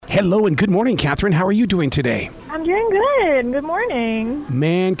Hello and good morning, Kathryn. How are you doing today? I'm doing good. Good morning.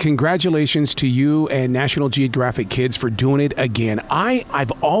 Man, congratulations to you and National Geographic Kids for doing it again.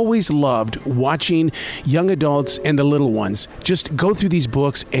 I've always loved watching young adults and the little ones just go through these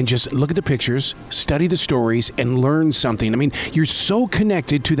books and just look at the pictures, study the stories, and learn something. I mean, you're so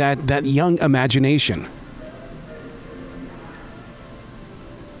connected to that young imagination.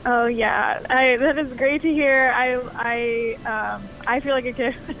 Oh yeah, that is great to hear. I feel like a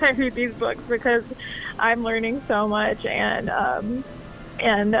kid when I read these books because I'm learning so much, and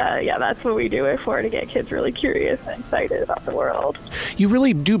yeah, that's what we do it for, to get kids really curious and excited about the world. You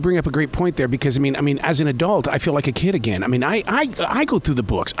really do bring up a great point there because, I mean, as an adult, I feel like a kid again. I mean, I go through the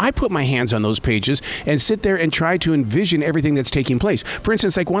books. I put my hands on those pages and sit there and try to envision everything that's taking place. For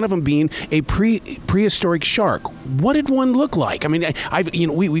instance, like one of them being a prehistoric shark. What did one look like? I mean,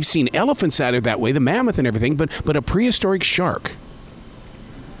 we've seen elephants out of that way, the mammoth and everything, but a prehistoric shark.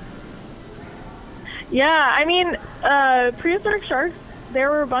 Yeah, I mean, prehistoric sharks, there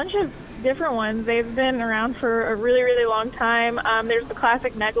were a bunch of different ones. They've been around for a really, really long time. There's the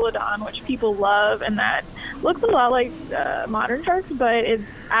classic megalodon, which people love, and that looks a lot like modern sharks, but it's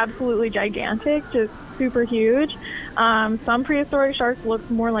absolutely gigantic, just super huge. Some prehistoric sharks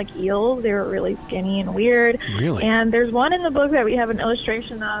look more like eels. They were really skinny and weird. Really? And there's one in the book that we have an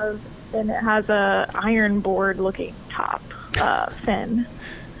illustration of, and it has a iron board looking top fin.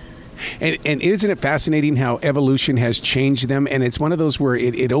 And isn't it fascinating how evolution has changed them? And it's one of those where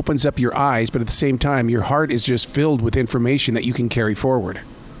it opens up your eyes, but at the same time, your heart is just filled with information that you can carry forward.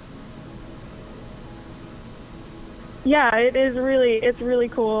 Yeah, it's really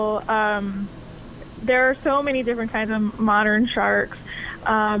cool. There are so many different kinds of modern sharks.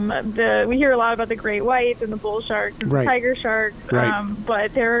 We hear a lot about the great whites and the bull sharks and the tiger sharks,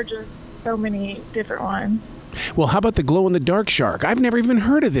 but there are just so many different ones. Well, how about the glow-in-the-dark shark? I've never even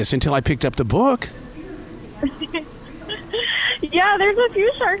heard of this until I picked up the book. Yeah, there's a few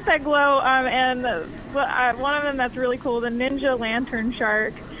sharks that glow, and one of them that's really cool, the ninja lantern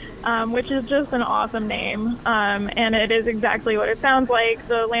shark, which is just an awesome name, and it is exactly what it sounds like.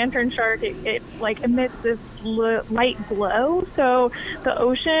 The lantern shark, it like emits this light glow, so the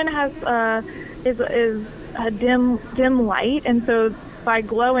ocean has is a dim light, and so by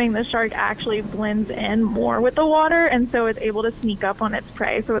glowing, the shark actually blends in more with the water, and so it's able to sneak up on its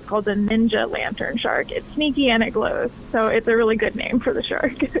prey. So it's called the ninja lantern shark. It's sneaky and it glows, so it's a really good name for the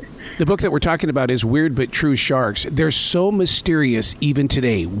shark. The book that we're talking about is Weird But True Sharks. They're so mysterious even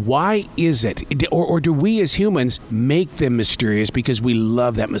today. Why is it? Or do we as humans make them mysterious because we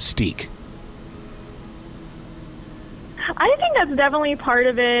love that mystique? I think that's definitely part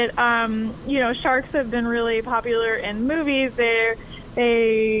of it. Sharks have been really popular in movies.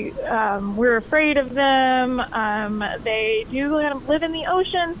 We're afraid of them. They do live in the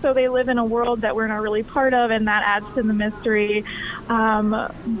ocean, so they live in a world that we're not really part of, and that adds to the mystery.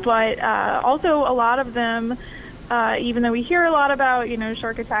 But also a lot of them, even though we hear a lot about,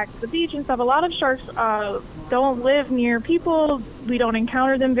 shark attacks at the beach and stuff, a lot of sharks don't live near people. We don't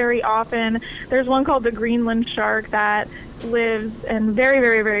encounter them very often. There's one called the Greenland shark that lives in very,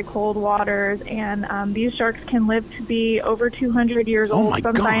 very, very cold waters, and these sharks can live to be over 200 years old.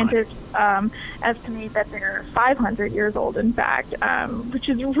 Some scientists estimate that they're 500 years old, in fact, which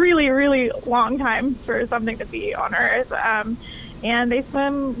is really, really long time for something to be on Earth. And they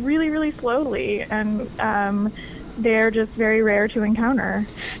swim really, really slowly, and they're just very rare to encounter.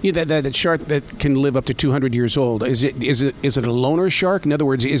 Yeah, that shark that can live up to 200 years old, is it a loner shark? In other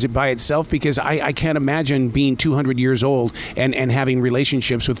words, is it by itself? Because I can't imagine being 200 years old and having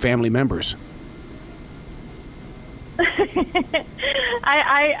relationships with family members.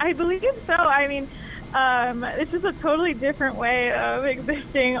 I believe so. I mean, it's just a totally different way of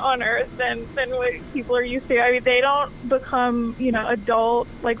existing on Earth than what people are used to. I mean, they don't become, adult,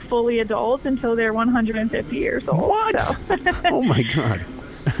 like fully adults, until they're 150 years old. What? So. Oh my God.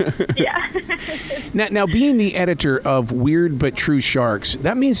 Yeah. Now, being the editor of Weird But True Sharks,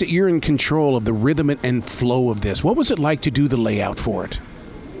 that means that you're in control of the rhythm and flow of this. What was it like to do the layout for it?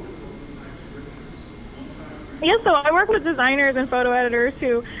 Yeah, so I work with designers and photo editors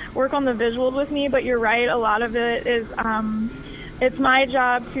who work on the visuals with me, but you're right, a lot of it is, it's my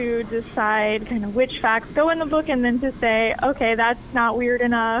job to decide kind of which facts go in the book, and then to say, okay, that's not weird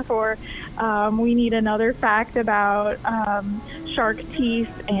enough, or we need another fact about shark teeth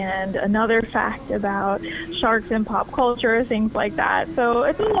and another fact about sharks in pop culture, things like that. So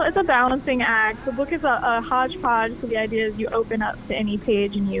it's a balancing act. The book is a hodgepodge, so the idea is you open up to any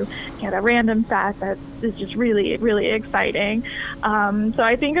page and you get a random fact that is just really, really exciting. So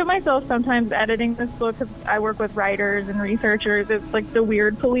I think of myself sometimes editing this book because I work with writers and researchers. It's like the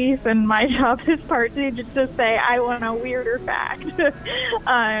weird police, and my job is partly just to say, I want a weirder fact.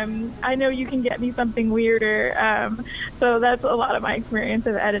 I know you can get me something weirder. So that's a lot of my experience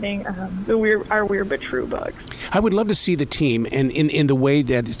of editing our weird but true books. I would love to see the team and in the way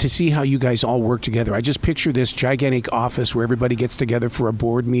that to see how you guys all work together. I just picture this gigantic office where everybody gets together for a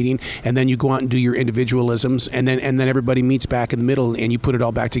board meeting, and then you go out and do your individualisms, and then everybody meets back in the middle and you put it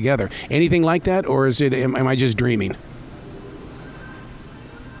all back together. Anything like that, or am I just dreaming?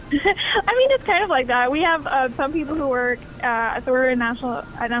 I mean, it's kind of like that. We have some people who work, so we're in National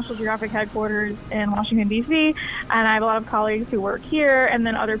Geographic headquarters in Washington, D.C., and I have a lot of colleagues who work here, and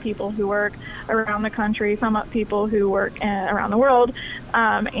then other people who work around the country, some people who work around the world,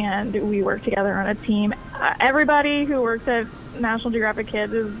 and we work together on a team. Everybody who works at National Geographic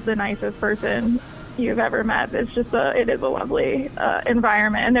Kids is the nicest person you've ever met. It is a lovely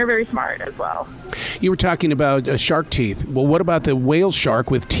environment, and they're very smart as well. You were talking about shark teeth. Well, what about the whale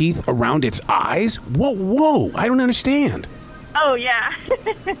shark with teeth around its eyes? Whoa! I don't understand. Oh yeah,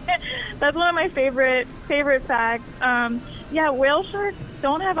 that's one of my favorite facts. Whale sharks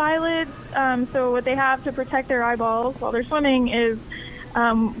don't have eyelids, so what they have to protect their eyeballs while they're swimming is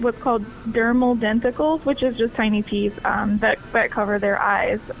what's called dermal denticles, which is just tiny teeth that cover their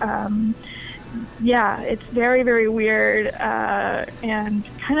eyes. It's very, very weird and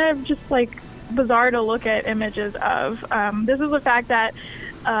kind of just like bizarre to look at images of. This is a fact that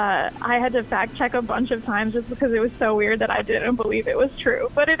I had to fact check a bunch of times just because it was so weird that I didn't believe it was true,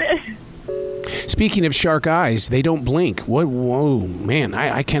 but it is. Speaking of shark eyes, they don't blink. Whoa, man,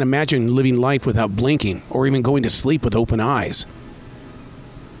 I can't imagine living life without blinking or even going to sleep with open eyes.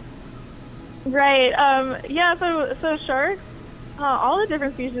 Right. So sharks, all the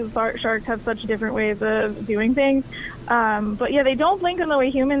different species of sharks have such different ways of doing things. They don't blink in the way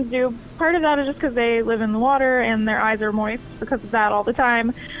humans do. Part of that is just because they live in the water and their eyes are moist because of that all the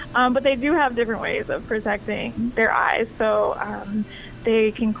time. But they do have different ways of protecting their eyes. So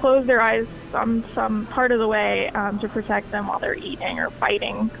they can close their eyes some part of the way to protect them while they're eating or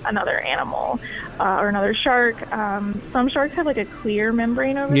fighting another animal or another shark. Some sharks have like a clear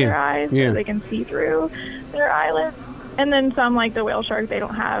membrane over their eyes so they can see through their eyelids. And then some, like the whale shark, they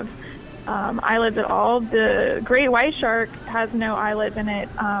don't have eyelids at all. The great white shark has no eyelids, and it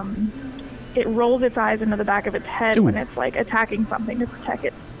rolls its eyes into the back of its head when it's like attacking something to protect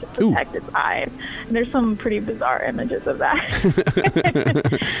its eyes. And there's some pretty bizarre images of that.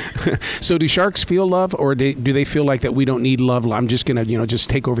 So do sharks feel love, or do they feel like that we don't need love? I'm just gonna just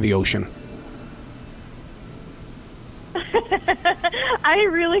take over the ocean. I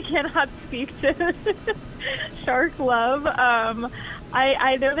really cannot speak to shark love.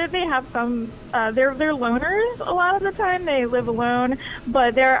 I know that they have some, they're loners a lot of the time. They live alone,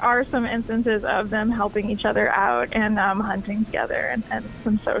 but there are some instances of them helping each other out and hunting together and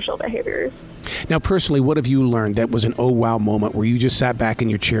some social behaviors. Now, personally, what have you learned that was an oh, wow moment where you just sat back in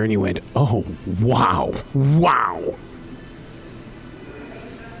your chair and you went, oh, wow.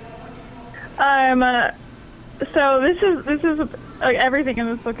 So this is everything in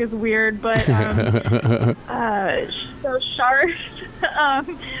this book is weird, but some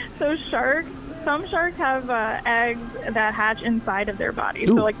sharks have eggs that hatch inside of their body.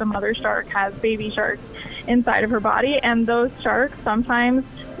 So like the mother shark has baby sharks inside of her body, and those sharks sometimes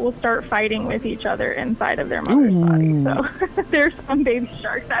will start fighting with each other inside of their mother's body. So there's some baby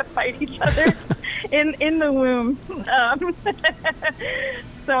sharks that fight each other in the womb.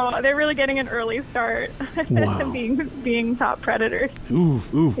 So they're really getting an early start. Wow. being top predators. Ooh.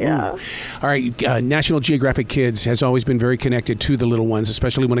 All right. National Geographic Kids has always been very connected to the little ones,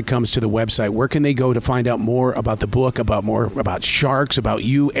 especially when it comes to the website. Where can they go to find out more about the book, about sharks, about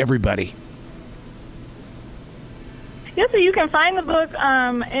you, everybody? Yeah, so you can find the book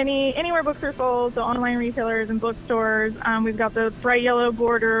anywhere books are sold, so online retailers and bookstores. We've got the bright yellow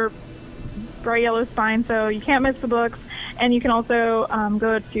border, bright yellow spine, so you can't miss the books. And you can also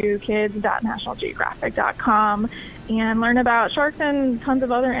go to kids.nationalgeographic.com and learn about sharks and tons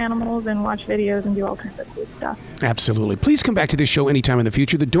of other animals and watch videos and do all kinds of cool stuff. Absolutely. Please come back to this show anytime in the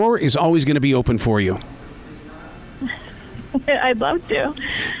future. The door is always going to be open for you. I'd love to.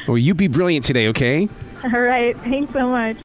 Well, you be brilliant today, okay? All right. Thanks so much.